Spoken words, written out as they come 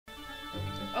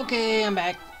Okay, I'm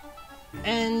back.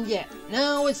 And yeah,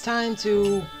 now it's time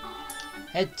to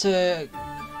head to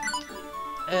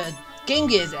Game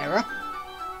Gear's era.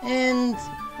 And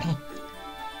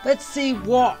let's see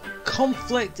what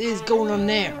conflict is going on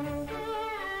there.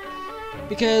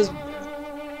 Because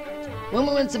when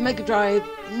we went to Mega Drive,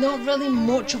 not really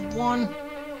much of one.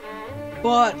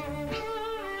 But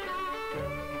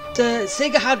the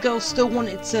Sega hard girl still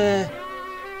wanted to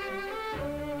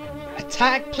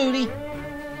attack Pluty.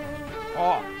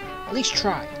 Or at least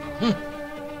try.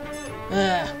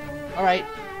 Alright.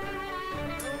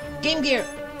 Game Gear,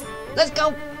 let's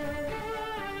go!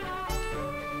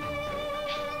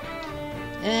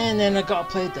 And then I gotta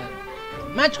play the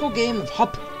magical game of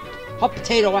hot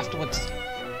potato afterwards.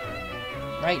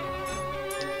 Right.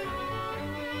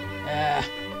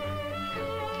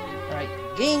 Alright,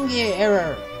 Game Gear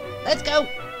error. Let's go!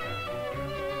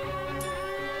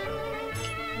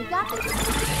 We got this.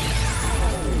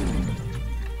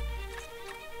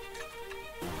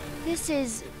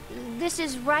 This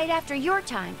is right after your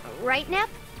time, right, Nep?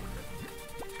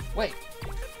 Wait.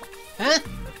 Huh?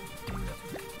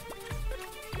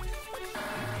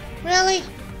 Really?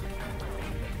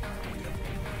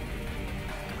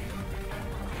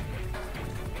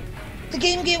 The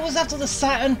Game Gear was after the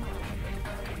Saturn.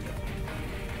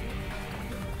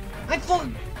 I thought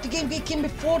the Game Gear came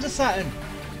before the Saturn,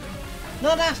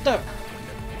 not after.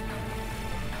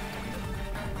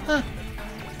 Huh.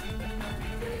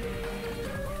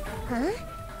 Huh?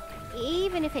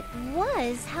 Even if it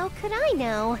was, how could I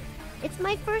know? It's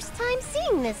my first time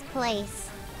seeing this place.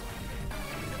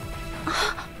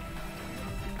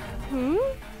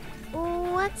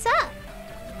 What's up?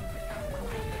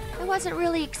 I wasn't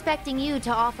really expecting you to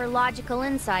offer logical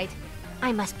insight.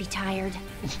 I must be tired.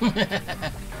 We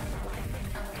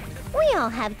all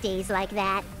have days like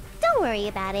that. Don't worry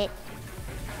about it.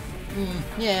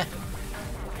 Yeah.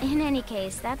 In any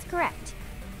case, that's correct.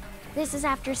 This is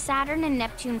after Saturn and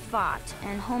Neptune fought,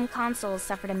 and home consoles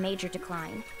suffered a major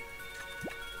decline.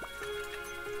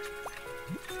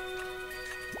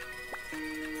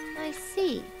 I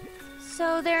see.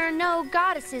 So there are no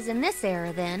goddesses in this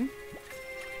era, then?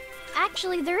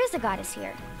 Actually, there is a goddess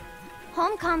here.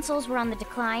 Home consoles were on the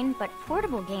decline, but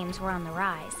portable games were on the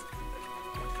rise.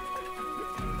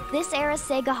 This era's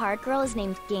Sega hard girl is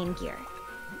named Game Gear.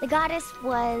 The goddess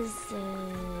was...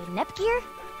 Nepgear?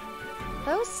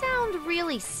 Those sound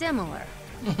really similar.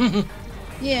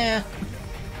 Yeah.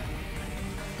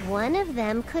 One of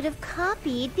them could have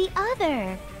copied the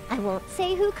other. I won't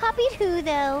say who copied who,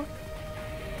 though.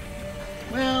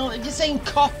 Well, if you're saying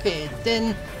copied,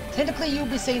 then technically you'll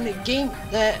be saying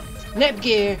that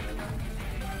Nepgear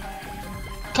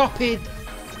copied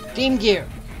Game Gear,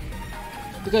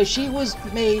 because she was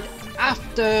made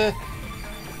after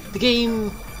the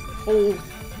game whole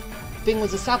thing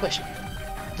was established.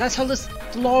 That's how the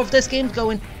lore of this game's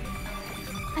going.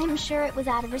 I'm sure it was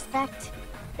out of respect.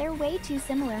 They're way too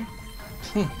similar.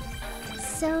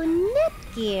 So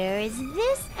Nepgear is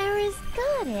this era's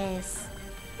goddess.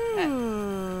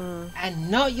 And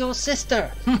not your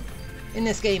sister in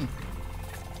this game.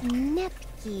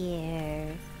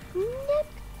 Nepgear.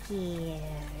 Nepgear.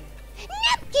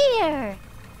 Nepgear!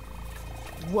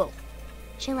 Whoa.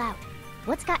 Chill out.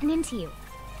 What's gotten into you?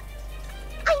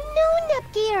 I know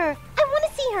Nepgear! I want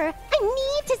to see her! I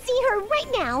need to see her right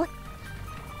now!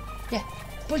 Yeah,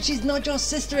 but she's not your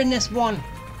sister in this one.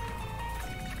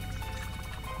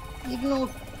 Even though...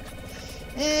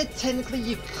 technically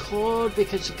you could,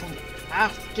 because she comes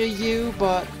after you,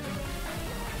 but...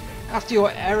 after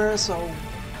your era, so...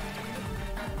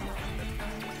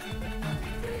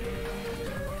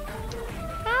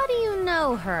 How do you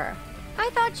know her? I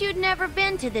thought you'd never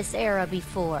been to this era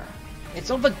before. It's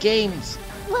over games.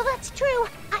 Well, that's true.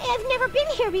 I have never been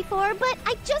here before, but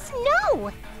I just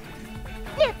know.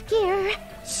 Nepgear,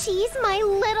 she's my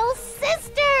little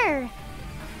sister.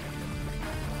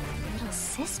 Little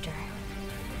sister?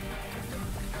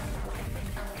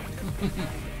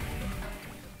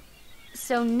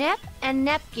 So Nep and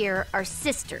Nepgear are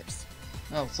sisters.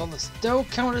 Oh, so there's still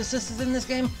counted sisters in this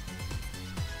game?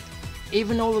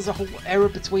 Even though there's a whole era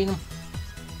between them?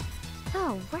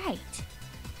 Oh, right.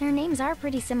 Their names are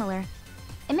pretty similar.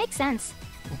 It makes sense.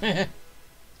 Yeah,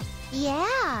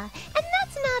 and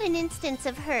that's not an instance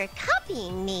of her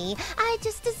copying me. I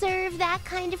just deserve that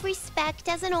kind of respect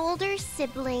as an older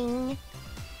sibling.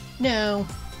 No.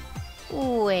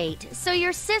 Wait, so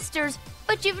you're sisters,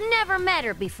 but you've never met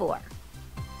her before?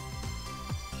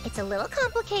 It's a little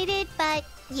complicated, but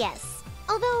yes.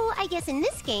 Although, I guess in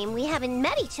this game, we haven't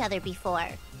met each other before.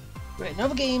 Right, in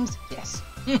other games, yes.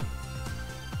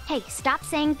 Hey, stop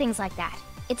saying things like that.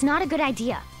 It's not a good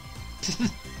idea.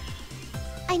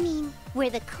 I mean, we're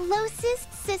the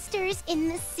closest sisters in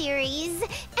the series.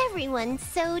 Everyone's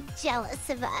so jealous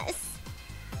of us.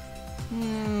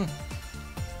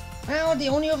 Well, the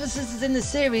only other sisters in the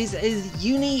series is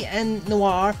Uni and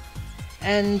Noir,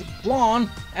 and Blonde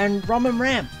and Rom and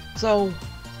Ram. So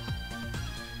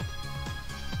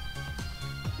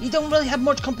you don't really have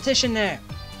much competition there.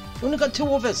 You only got 2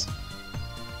 others.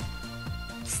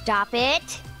 Stop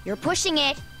it! You're pushing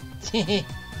it! I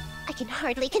can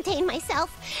hardly contain myself.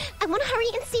 I want to hurry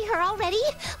and see her already.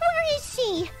 Where is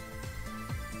she?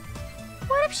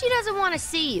 What if she doesn't want to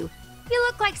see you? You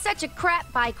look like such a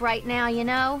crap bike right now, you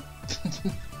know?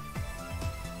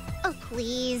 Oh,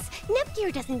 please.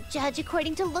 Nepgear doesn't judge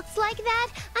according to looks like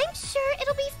that. I'm sure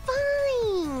it'll be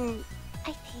fine.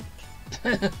 I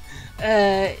think.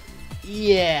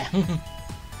 Yeah.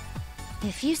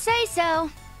 If you say so.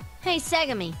 Hey,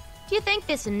 Segami, do you think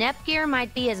this Nepgear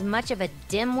might be as much of a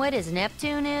dimwit as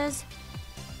Neptune is?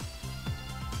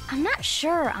 I'm not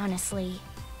sure, honestly.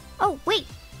 Oh, wait.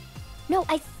 No,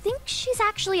 I think she's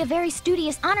actually a very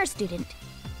studious honor student.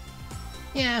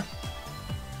 Yeah.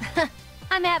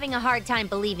 I'm having a hard time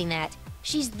believing that.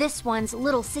 She's this one's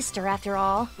little sister, after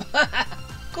all.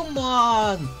 Come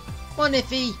on. Come on,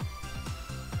 Iffy.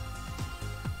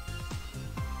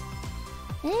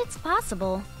 It's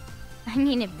possible. I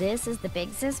mean, if this is the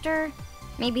big sister,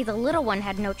 maybe the little one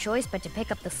had no choice but to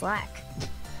pick up the slack.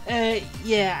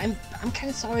 Yeah, I'm kind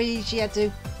of sorry she had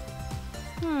to.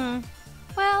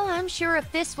 Well, I'm sure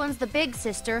if this one's the big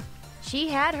sister, she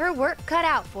had her work cut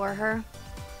out for her.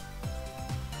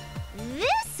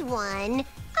 This one?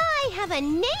 I have a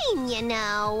name, you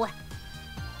know.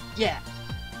 Yeah.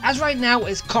 As right now,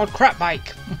 it's called Crap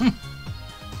Bike.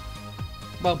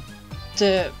 Well,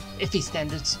 to Iffy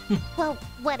standards. Well,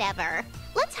 whatever.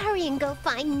 Let's hurry and go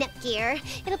find Nepgear.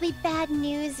 It'll be bad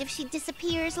news if she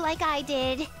disappears like I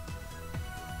did.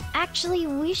 Actually,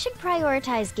 we should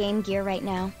prioritize Game Gear right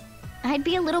now. I'd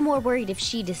be a little more worried if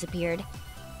she disappeared.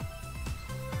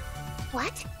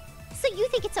 What? So you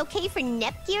think it's okay for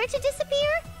Nepgear to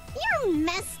disappear? You're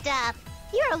messed up.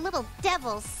 You're a little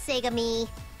devil, Segami.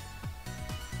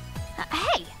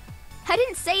 Hey! I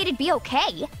didn't say it'd be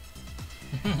okay.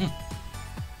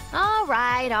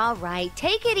 All right.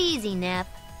 Take it easy, Nep.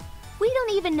 We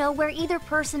don't even know where either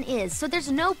person is, so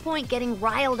there's no point getting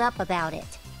riled up about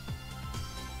it.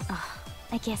 Oh,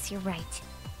 I guess you're right.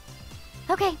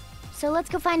 Okay, so let's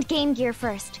go find Game Gear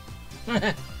first.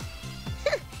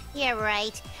 Yeah,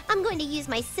 right. I'm going to use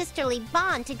my sisterly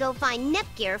bond to go find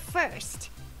Nepgear first.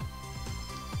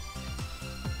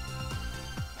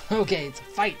 Okay, it's a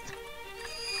fight.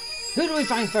 Who do we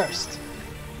find first?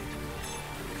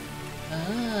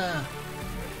 Ah.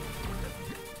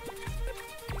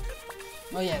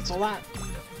 Oh yeah, it's all that.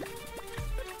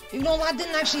 Even though that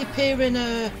didn't actually appear in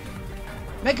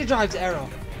Mega Drive's era,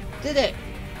 did it?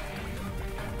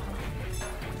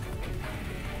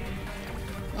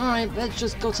 Alright, let's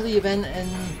just go to the event and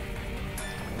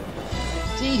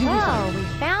see who we find. We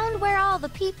found where all the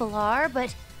people are,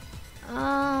 but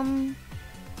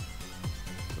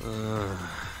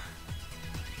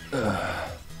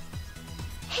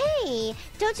Hey,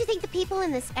 don't you think the people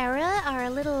in this era are a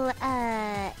little,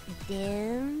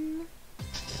 dim?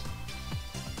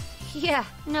 yeah,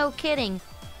 no kidding.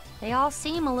 They all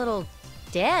seem a little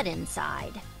dead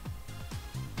inside.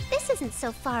 This isn't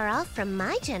so far off from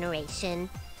my generation.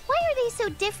 Why are they so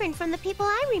different from the people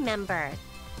I remember?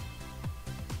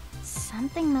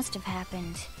 Something must have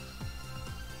happened.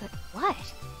 But what?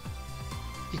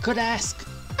 You could ask.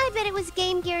 I bet it was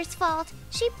Game Gear's fault.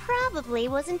 She probably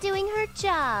wasn't doing her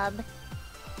job.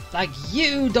 Like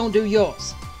you don't do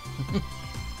yours.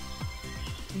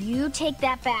 You take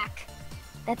that back.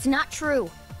 That's not true.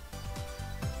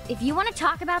 If you want to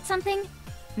talk about something,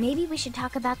 maybe we should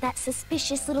talk about that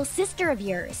suspicious little sister of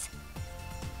yours.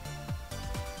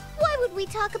 Why would we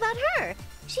talk about her?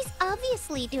 She's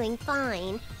obviously doing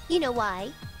fine. You know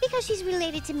why? Because she's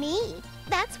related to me.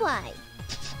 That's why.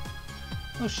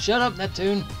 Oh, shut up,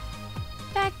 Neptune.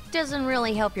 That doesn't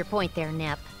really help your point there,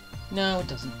 Nep. No, it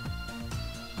doesn't.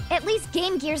 At least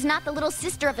Game Gear's not the little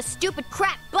sister of a stupid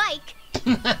crap bike.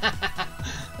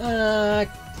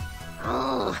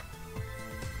 Oh.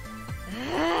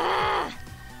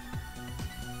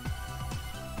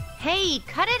 Hey,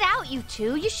 cut it out, you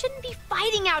two. You shouldn't be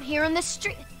fighting out here in the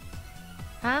street.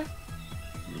 Huh?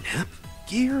 Nep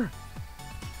Gear?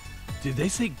 Did they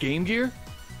say Game Gear?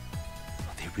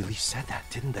 They really said that,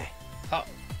 didn't they? Oh,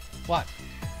 what?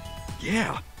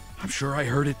 Yeah, I'm sure I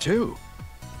heard it too.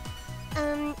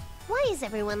 Why is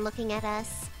everyone looking at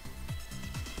us?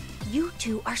 You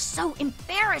two are so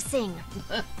embarrassing.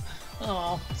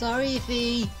 Oh, sorry,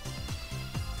 Fee.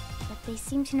 But they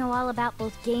seem to know all about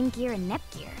both Game Gear and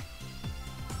Nepgear.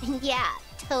 Yeah,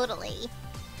 totally.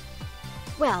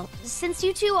 Well, since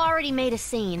you two already made a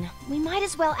scene, we might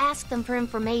as well ask them for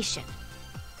information.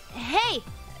 Hey,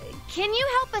 can you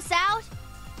help us out?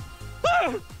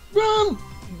 Run!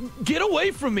 Get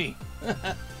away from me!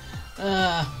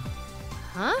 Huh?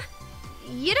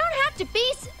 You don't have to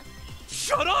be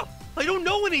Shut up! I don't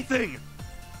know anything!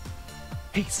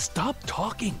 Hey, stop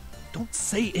talking. Don't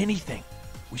say anything.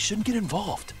 We shouldn't get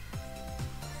involved.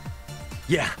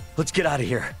 Yeah, let's get out of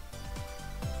here.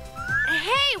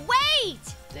 Hey, wait!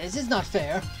 This is not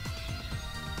fair.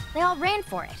 They all ran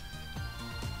for it.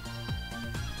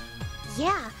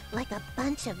 Yeah, like a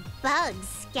bunch of bugs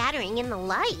scattering in the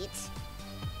light.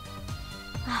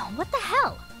 Oh, what the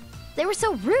hell? They were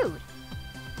so rude.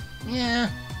 Yeah.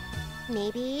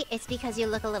 Maybe it's because you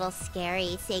look a little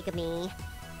scary, Segami.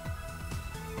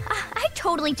 I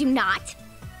totally do not.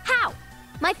 How?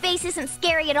 My face isn't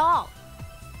scary at all.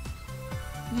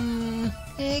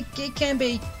 It can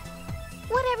be.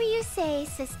 Whatever you say,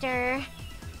 sister.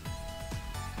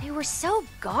 They were so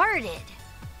guarded.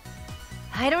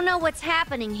 I don't know what's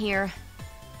happening here,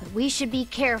 but we should be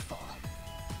careful.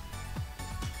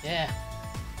 Yeah.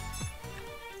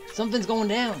 Something's going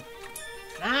down.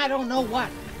 I don't know what.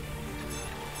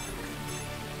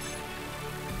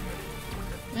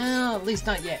 Well, at least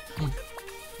not yet.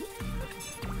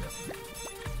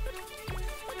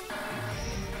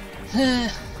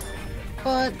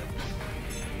 But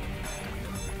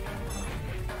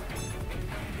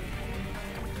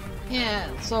yeah,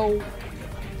 so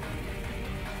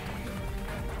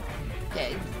yeah,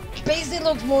 it basically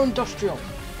looks more industrial.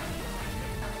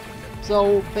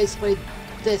 So basically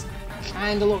this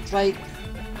kind of looks like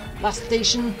Last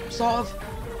Station, sort of.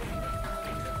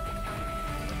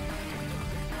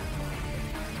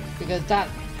 Because that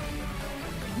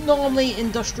normally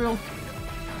industrial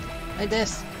like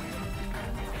this.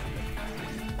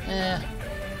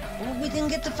 Well, we didn't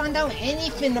get to find out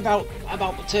anything about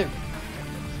the two.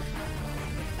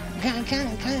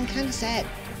 Kind of sad.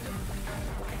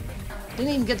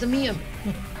 Didn't even get to meet him.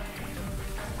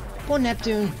 Poor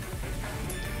Neptune.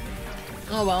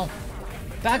 Oh well.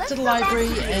 Back to the library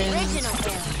and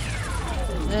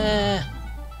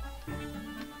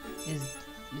is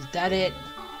that it?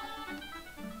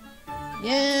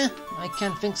 Yeah, I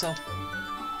can't think so.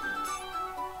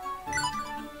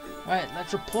 Alright,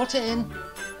 let's report it in.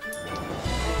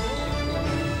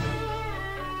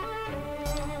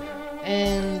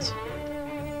 And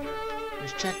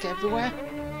just check everywhere.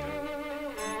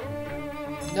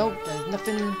 Nope, there's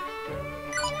nothing.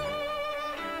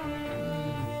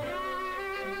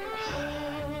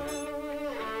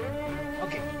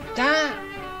 Okay, that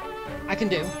I can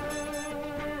do.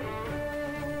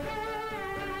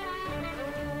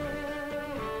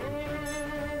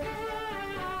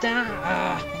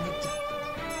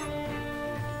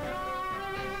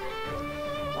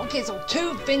 Okay, so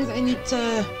two things I need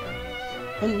to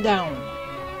hunt down.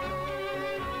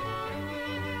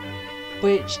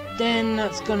 Which then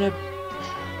that's gonna.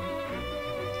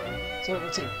 So it'll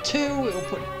take 2, it'll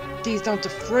put these down to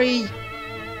 3.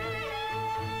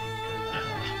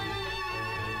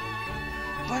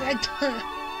 But I don't.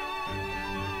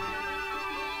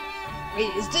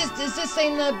 Wait, is this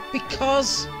saying that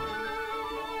because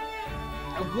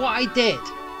of what I did,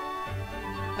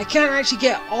 I can't actually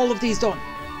get all of these done?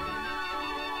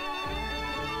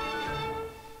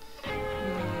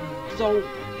 So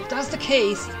if that's the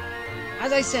case,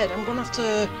 as I said, I'm gonna have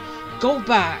to go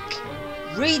back,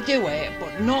 redo it,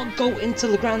 but not go into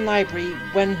the Grand Library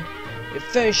when it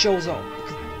first shows up,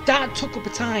 because that took up a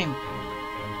time.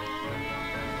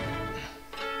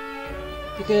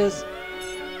 Because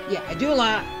yeah, I do a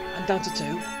lot. I'm down to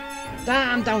 2. That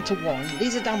I'm down to 1.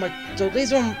 These are down by, so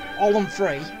these are all on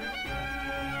 3.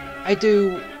 I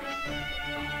do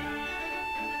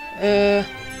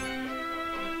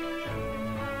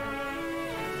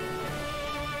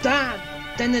that,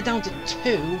 then they're down to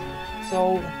 2.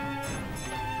 So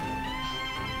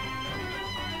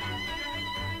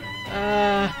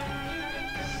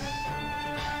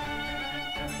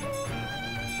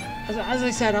as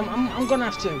I said, I'm gonna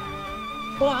have to.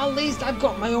 But at least I've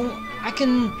got my own. I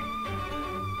can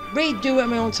redo it at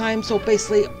my own time. So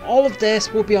basically, all of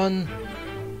this will be on.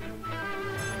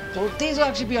 So these will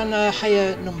actually be on a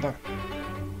higher number.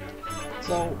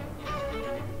 So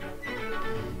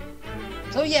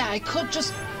yeah, I could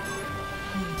just.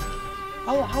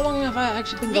 How long have I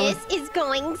actually been going? This is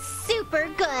going super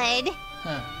good.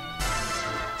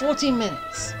 14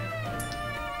 minutes.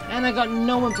 And I got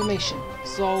no information.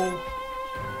 So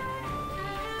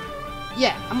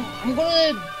yeah, I'm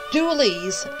gonna do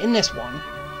these in this one,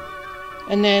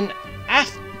 and then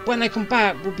when I come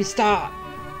back, we'll start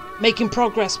making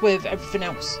progress with everything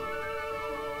else,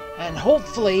 and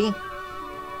hopefully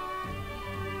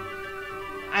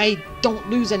I don't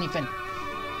lose anything.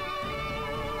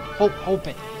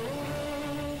 Hoping.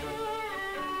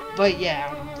 But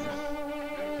yeah.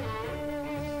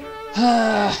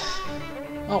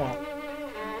 Oh well.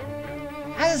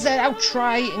 As I said, I'll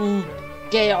try and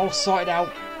get it all sorted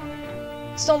out.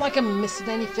 It's not like I'm missing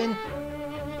anything.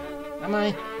 Am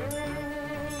I?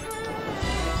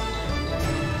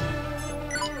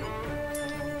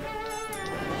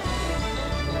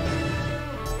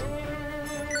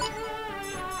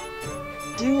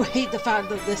 I do hate the fact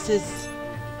that this is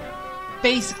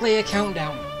basically a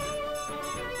countdown.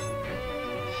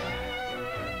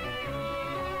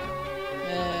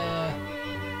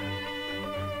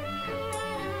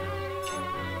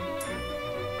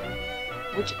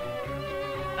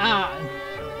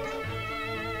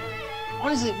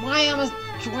 Honestly, why am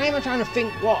I trying to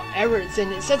think what error it's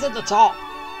in? It says at the top,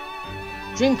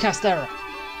 Dreamcast error.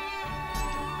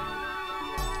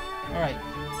 All right,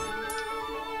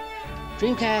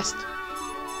 Dreamcast.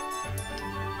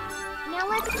 Now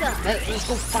let's go. Let's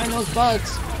go find those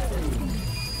bugs.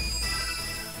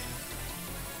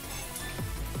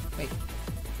 Wait.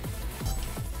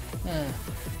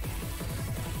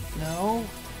 No.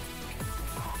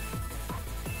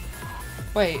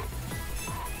 Wait.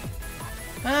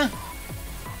 Huh?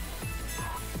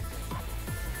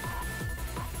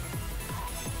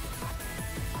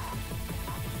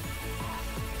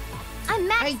 I'm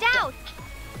maxed out.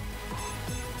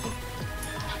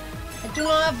 I do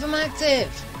not have them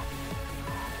active.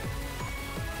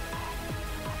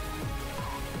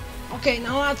 Okay,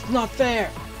 now that's not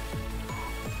fair.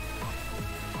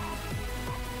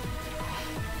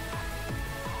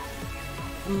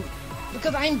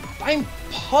 Because I'm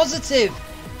positive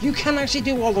you can actually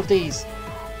do all of these.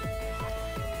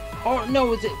 Or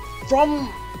no, is it from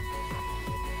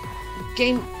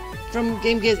Game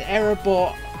Gear's error?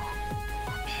 But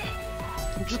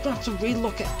I'm just gonna have to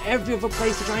relook at every other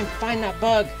place to try and find that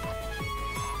bug.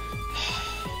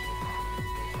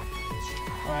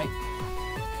 All right.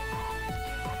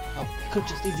 Oh, could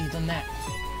just easily done that.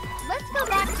 Let's go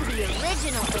back to the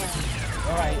original era.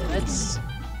 All right, let's.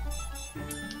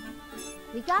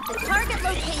 We got the target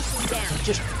location down.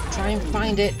 Just try and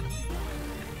find it. I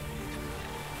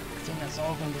think that's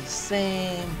all going to be the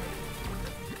same.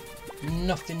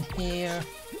 Nothing here.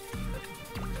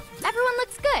 Everyone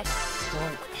looks good. So,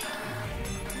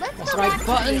 Let's what's go the right back to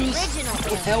buttons? the original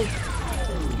Would era. help.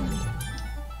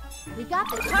 We got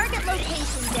the target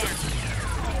location down.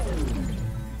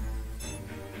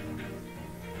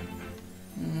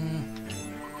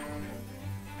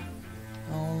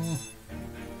 Oh.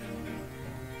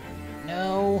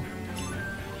 No.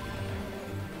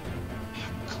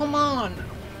 Come on.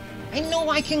 I know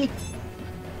I can.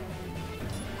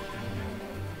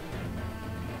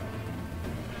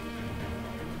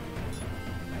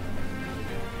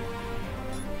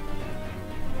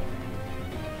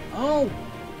 Oh.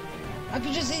 I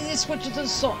could just easily switch it to the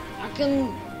summit. I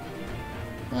can.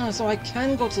 So I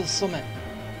can go to the summit.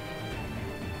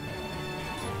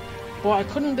 But I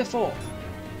couldn't before.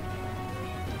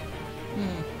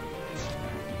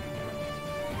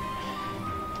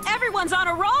 Everyone's on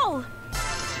a roll.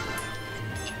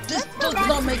 This does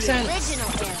not make sense. Original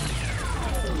era.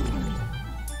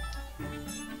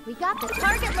 We got the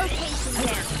target location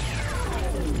down.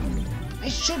 I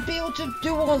should be able to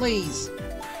do all these.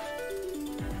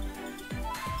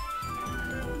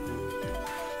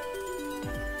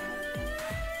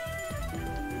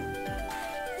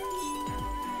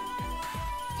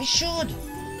 I should.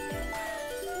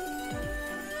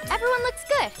 Everyone looks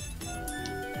good.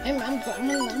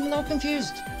 I'm not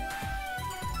confused.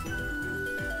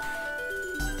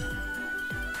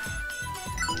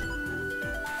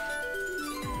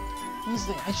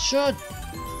 Honestly, I should.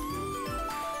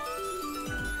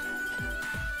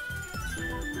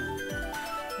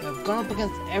 I've gone up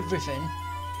against everything.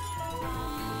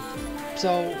 So,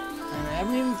 and I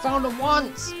haven't even found it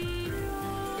once.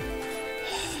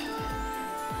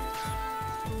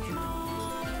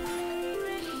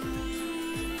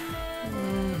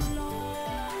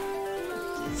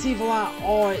 It's either that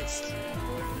or it's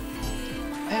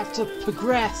I have to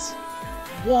progress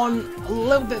one a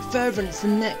little bit further and it's the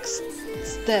next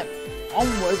step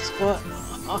onwards, but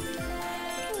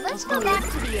Let's go back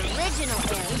to the original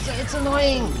era. it's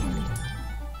annoying.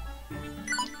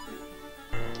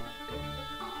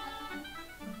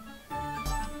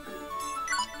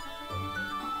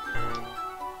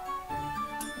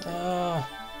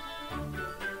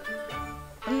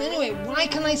 And anyway, why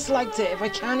can I select it if I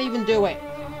can't even do it?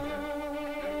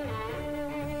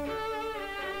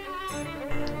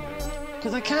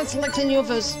 Because I can't select any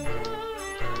others.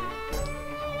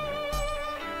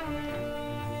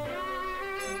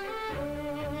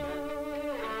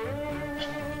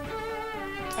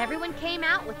 Everyone came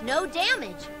out with no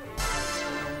damage.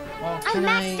 Or I can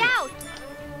maxed out.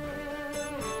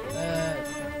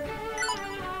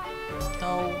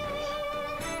 No.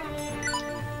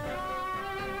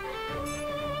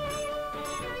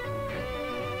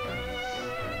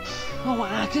 Oh,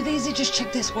 I could easily just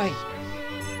check this way.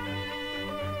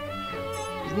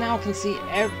 Now I can see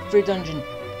every dungeon.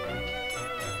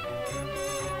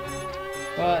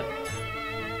 But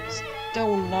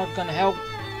still not gonna help.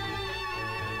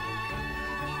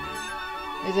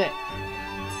 Is it?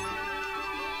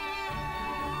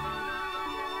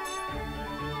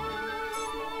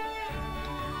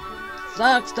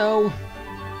 Sucks though.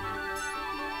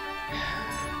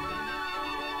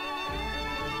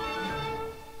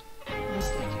 I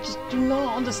just do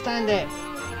not understand it.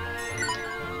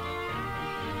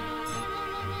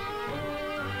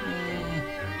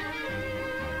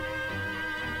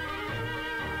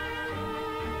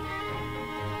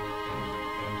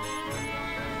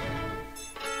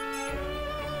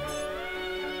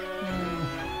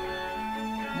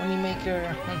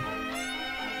 Moneymaker.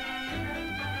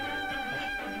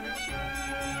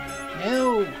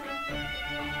 No.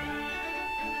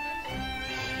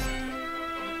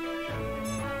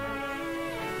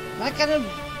 That kind of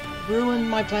ruined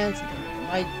my plans.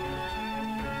 I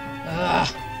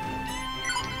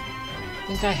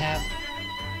think I have.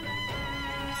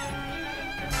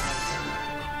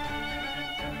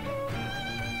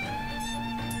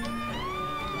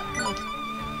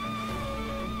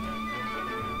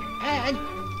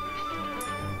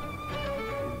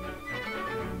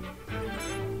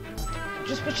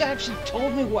 Just wish you actually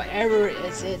told me what error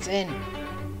it's in.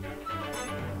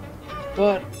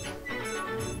 But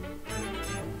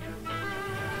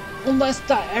unless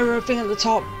that error thing at the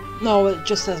top, no, it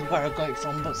just says where I got it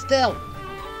from. But still,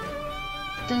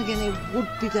 then again, it would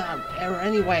be that error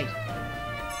anyway.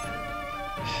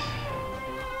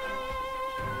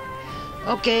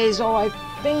 Okay, so I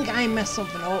think I messed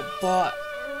something up, but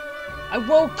I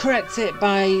will correct it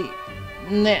by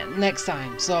next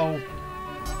time. So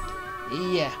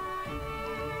yeah,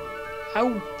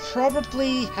 I'll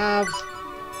probably have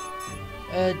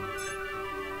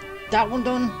that one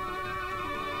done,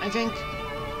 I think,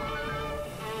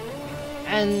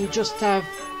 and just have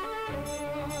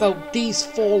about these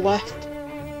 4 left.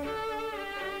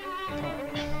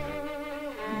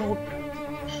 No,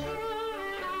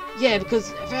 yeah,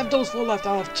 because if I have those 4 left,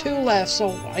 I'll have 2 left,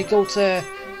 so I go to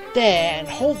there, and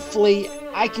hopefully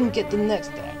I can get the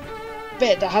next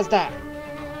bit that has that.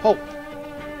 Hope.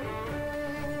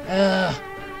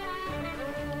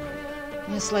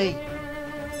 Honestly,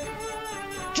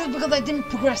 just because I didn't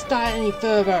progress that any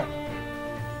further,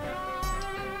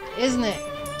 isn't it?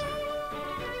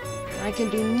 I can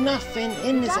do nothing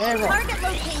in this era. Target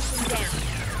location down.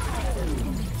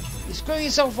 You screw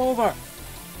yourself over.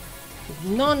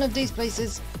 None of these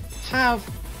places have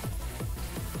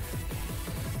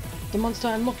the monster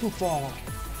I'm looking for.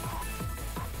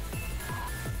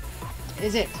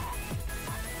 Is it?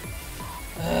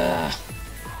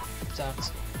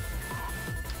 Sucks.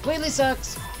 Completely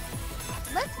sucks.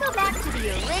 Let's go back to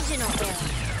the original era.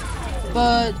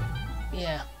 But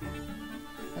yeah,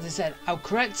 as I said, I'll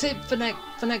correct it for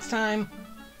next time.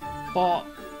 But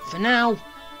for now,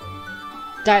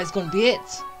 that is going to be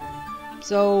it.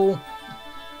 So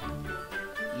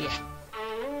yeah,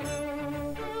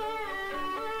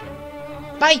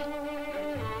 bye.